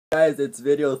Guys, it's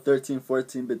video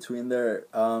 1314 between there.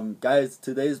 Guys,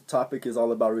 today's topic is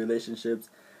all about relationships.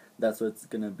 That's what it's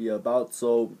gonna be about.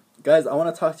 So, guys, I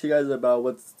want to talk to you guys about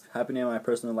what's happening in my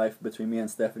personal life between me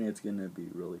and Stephanie. It's gonna be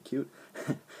really cute.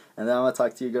 And then I want to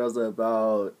talk to you girls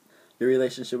about your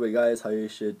relationship with guys, how you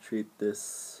should treat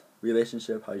this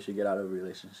relationship, how you should get out of a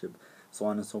relationship, so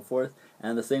on and so forth.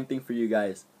 And the same thing for you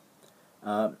guys.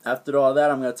 After all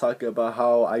that, I'm gonna talk about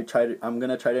how I'm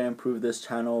gonna try to improve this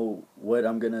channel, what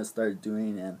I'm gonna start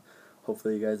doing, and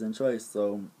hopefully you guys enjoy.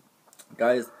 So,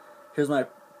 guys, here's my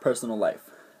personal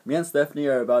life. Me and Stephanie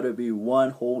are about to be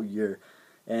 1 whole year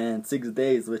and 6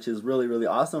 days, which is really really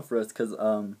awesome for us because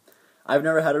I've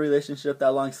never had a relationship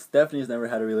that long. Stephanie's never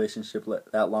had a relationship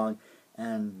that long,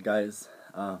 and guys,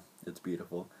 it's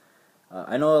beautiful.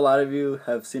 I know a lot of you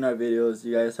have seen our videos.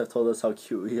 You guys have told us how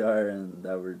cute we are and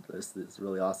that we're this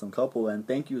really awesome couple, and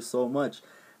thank you so much.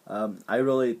 I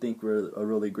really think we're a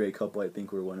really great couple. I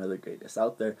think we're one of the greatest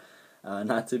out there.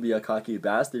 Not to be a cocky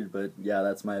bastard, but yeah,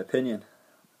 that's my opinion.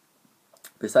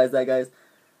 Besides that, guys,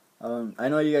 I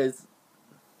know you guys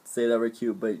say that we're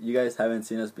cute, but you guys haven't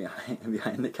seen us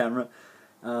behind the camera.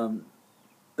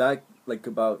 Back like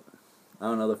about, I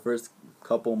don't know, the first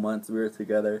couple months we were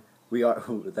together. We are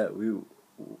together.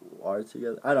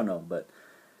 I don't know, but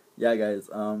yeah, guys.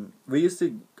 We used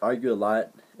to argue a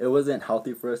lot. It wasn't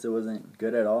healthy for us. It wasn't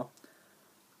good at all.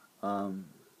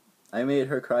 I made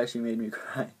her cry. She made me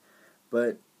cry.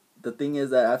 But the thing is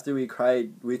that after we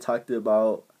cried, we talked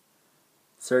about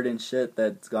certain shit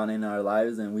that's gone in our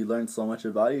lives, and we learned so much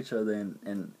about each other,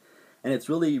 and it's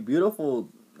really beautiful.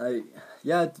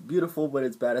 Yeah, it's beautiful, but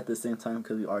it's bad at the same time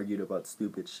because we argued about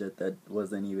stupid shit that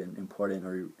wasn't even important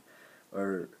or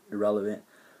irrelevant.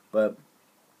 But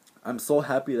I'm so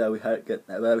happy that we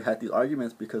had these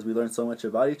arguments because we learned so much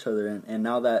about each other, and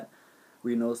now that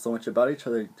we know so much about each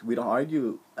other, we don't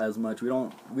argue as much. We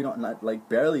don't not, like,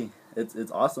 barely.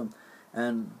 It's awesome,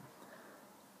 and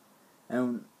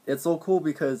it's so cool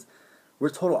because we're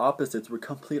total opposites. We're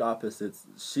complete opposites.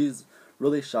 She's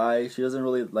really shy. She doesn't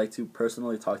really like to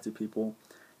personally talk to people,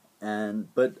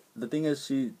 but the thing is,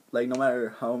 she, like, no matter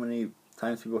how many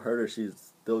times people hurt her,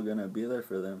 she's still gonna be there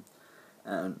for them.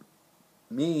 And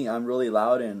me, I'm really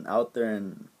loud and out there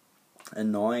and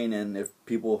annoying, and if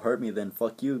people hurt me, then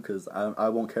fuck you, because I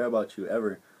won't care about you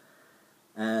ever.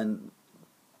 And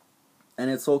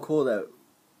it's so cool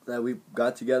that we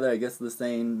got together. I guess the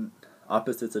saying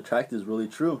opposites attract is really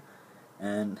true,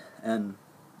 and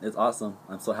it's awesome.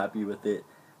 I'm so happy with it.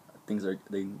 Things are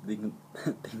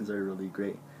things are really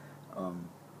great.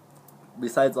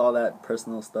 Besides all that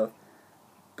personal stuff,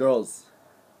 girls,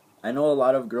 I know a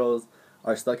lot of girls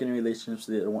are stuck in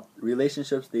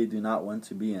relationships they do not want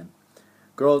to be in.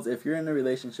 Girls, if you're in a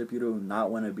relationship you do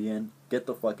not want to be in, get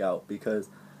the fuck out, because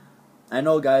I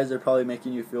know guys are probably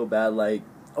making you feel bad, like,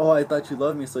 oh, I thought you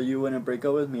loved me so you wouldn't break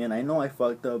up with me, and I know I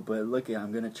fucked up, but look,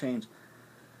 I'm gonna change.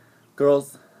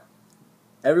 Girls,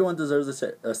 everyone deserves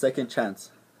a second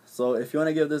chance. So if you want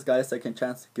to give this guy a second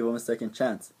chance, give him a second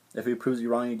chance. If he proves you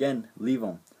wrong again, leave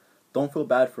him. Don't feel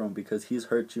bad for him because he's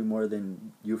hurt you more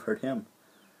than you've hurt him.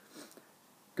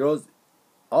 Girls,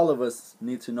 all of us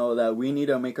need to know that we need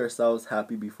to make ourselves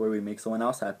happy before we make someone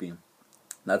else happy.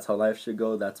 That's how life should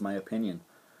go. That's my opinion.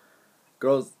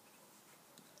 Girls,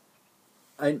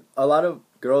 a lot of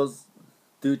girls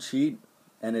do cheat,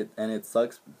 and it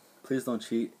sucks. Please don't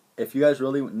cheat. If you guys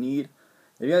really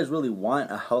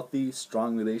want a healthy,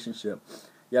 strong relationship,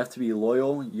 you have to be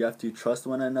loyal. You have to trust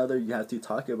one another. You have to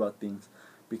talk about things,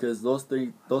 because those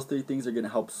three things are gonna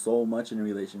help so much in a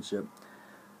relationship.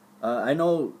 I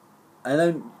know, and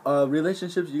then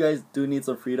relationships, you guys do need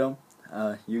some freedom.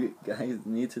 You guys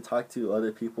need to talk to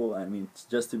other people. I mean,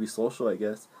 just to be social, I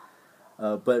guess.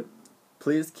 But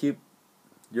please keep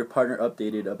your partner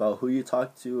updated about who you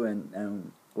talk to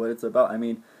and what it's about. I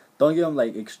mean, don't give them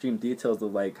like extreme details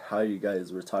of like how you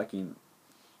guys were talking,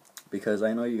 because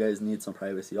I know you guys need some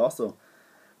privacy also.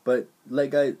 But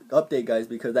update guys,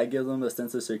 because that gives them a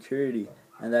sense of security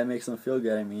and that makes them feel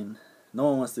good. I mean, no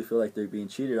one wants to feel like they're being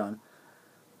cheated on.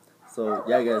 So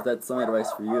yeah, guys, that's some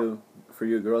advice for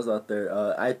you girls out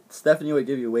there. Stephanie would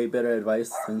give you way better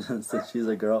advice since she's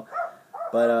a girl.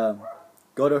 But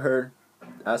go to her,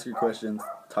 ask her questions,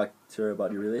 talk to her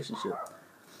about your relationship.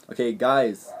 Okay,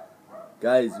 guys,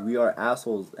 we are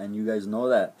assholes, and you guys know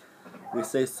that. We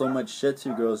say so much shit to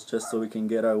girls just so we can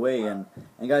get our way, and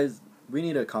guys, we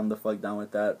need to calm the fuck down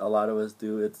with that. A lot of us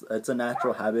do. It's a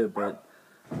natural habit, but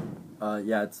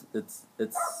yeah, it's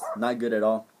not good at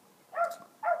all.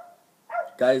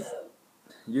 Guys,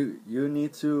 you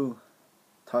need to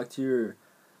talk to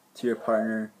your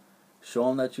partner, show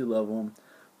them that you love them,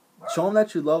 show them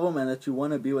that you love them and that you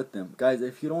want to be with them. Guys,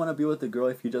 if you don't want to be with a girl,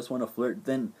 if you just want to flirt,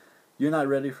 then you're not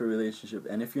ready for a relationship.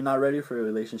 And if you're not ready for a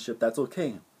relationship, that's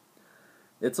okay.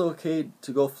 It's okay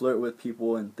to go flirt with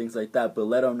people and things like that, but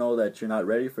let them know that you're not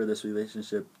ready for this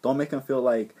relationship. Don't make them feel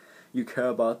like you care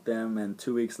about them and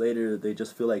 2 weeks later they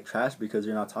just feel like trash because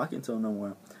you're not talking to them no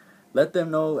more. Let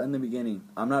them know in the beginning,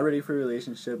 I'm not ready for a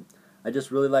relationship. I just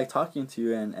really like talking to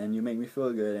you and you make me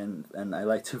feel good and I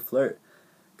like to flirt.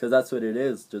 Because that's what it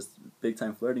is, just big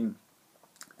time flirting.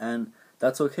 And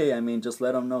that's okay. I mean, just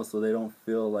let them know so they don't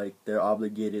feel like they're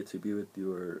obligated to be with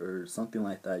you or something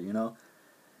like that, you know?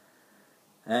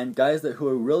 And guys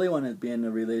who really want to be in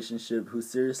a relationship, who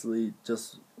seriously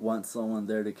just want someone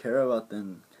there to care about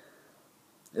them,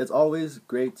 it's always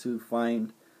great to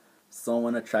find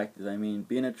someone attractive. I mean,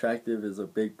 being attractive is a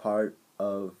big part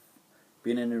of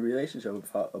being in a relationship,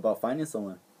 about finding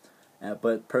someone.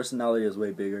 But personality is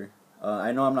way bigger.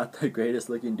 I know I'm not the greatest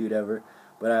looking dude ever,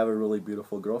 but I have a really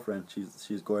beautiful girlfriend.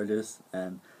 She's gorgeous,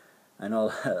 and I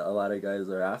know a lot of guys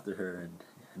are after her, and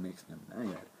it makes me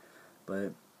mad.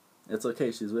 But it's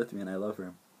okay. She's with me, and I love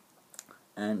her.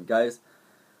 And guys,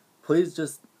 please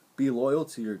just be loyal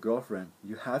to your girlfriend.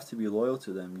 You have to be loyal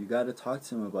to them. You gotta talk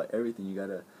to them about everything. You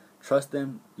gotta trust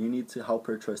them. You need to help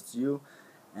her trust you.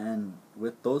 And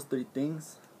with those 3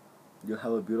 things, you'll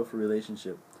have a beautiful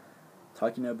relationship.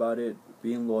 Talking about it,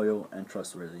 being loyal, and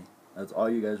trustworthy. That's all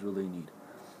you guys really need.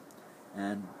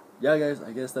 And yeah, guys,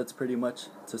 I guess that's pretty much.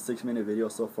 It's a 6-minute video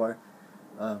so far.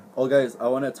 Guys, I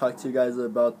want to talk to you guys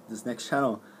about this next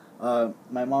channel.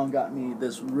 My mom got me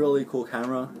this really cool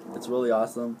camera. It's really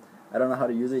awesome. I don't know how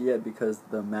to use it yet because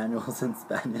the manual's in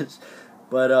Spanish.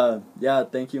 But yeah,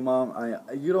 thank you, Mom.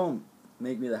 You don't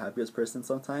make me the happiest person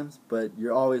sometimes, but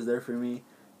you're always there for me.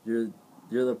 You're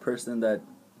the person that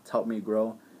helped me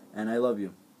grow, and I love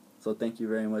you. So thank you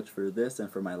very much for this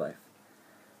and for my life.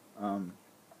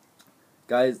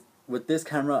 Guys, with this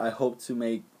camera, I hope to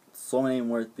make so many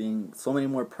more things, so many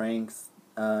more pranks,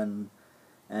 and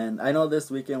I know this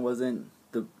weekend wasn't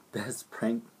the best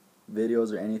prank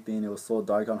videos or anything. It was so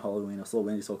dark on Halloween. It was so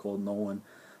windy, so cold. No one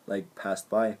passed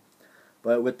by.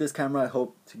 But with this camera, I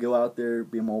hope to go out there,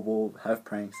 be mobile, have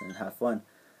pranks, and have fun.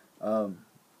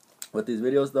 With these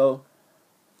videos, though,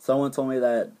 someone told me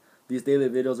that these daily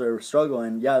videos are a struggle,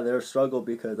 and yeah, they're a struggle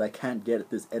because I can't get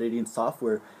this editing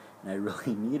software, and I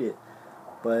really need it.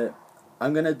 But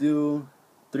I'm gonna do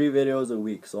 3 videos a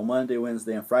week, so Monday,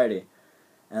 Wednesday, and Friday.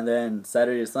 And then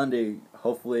Saturday, Sunday,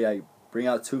 hopefully I bring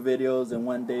out 2 videos in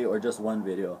one day or just 1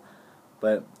 video.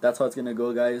 But that's how it's gonna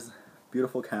go, guys.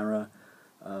 Beautiful camera.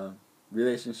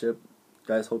 Relationship.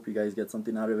 Guys, hope you guys get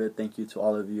something out of it. Thank you to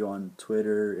all of you on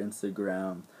Twitter,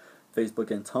 Instagram, Facebook,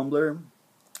 and Tumblr.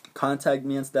 Contact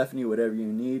me and Stephanie, whatever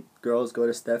you need. Girls, go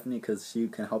to Stephanie because she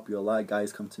can help you a lot.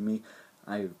 Guys, come to me.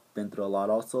 I've been through a lot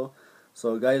also.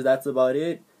 So guys, that's about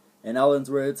it. In Alan's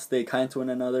words, stay kind to one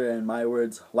another, and my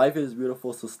words, life is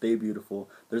beautiful, so stay beautiful.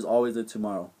 There's always a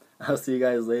tomorrow. I'll see you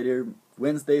guys later,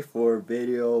 Wednesday for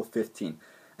video 15.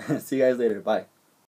 See you guys later. Bye.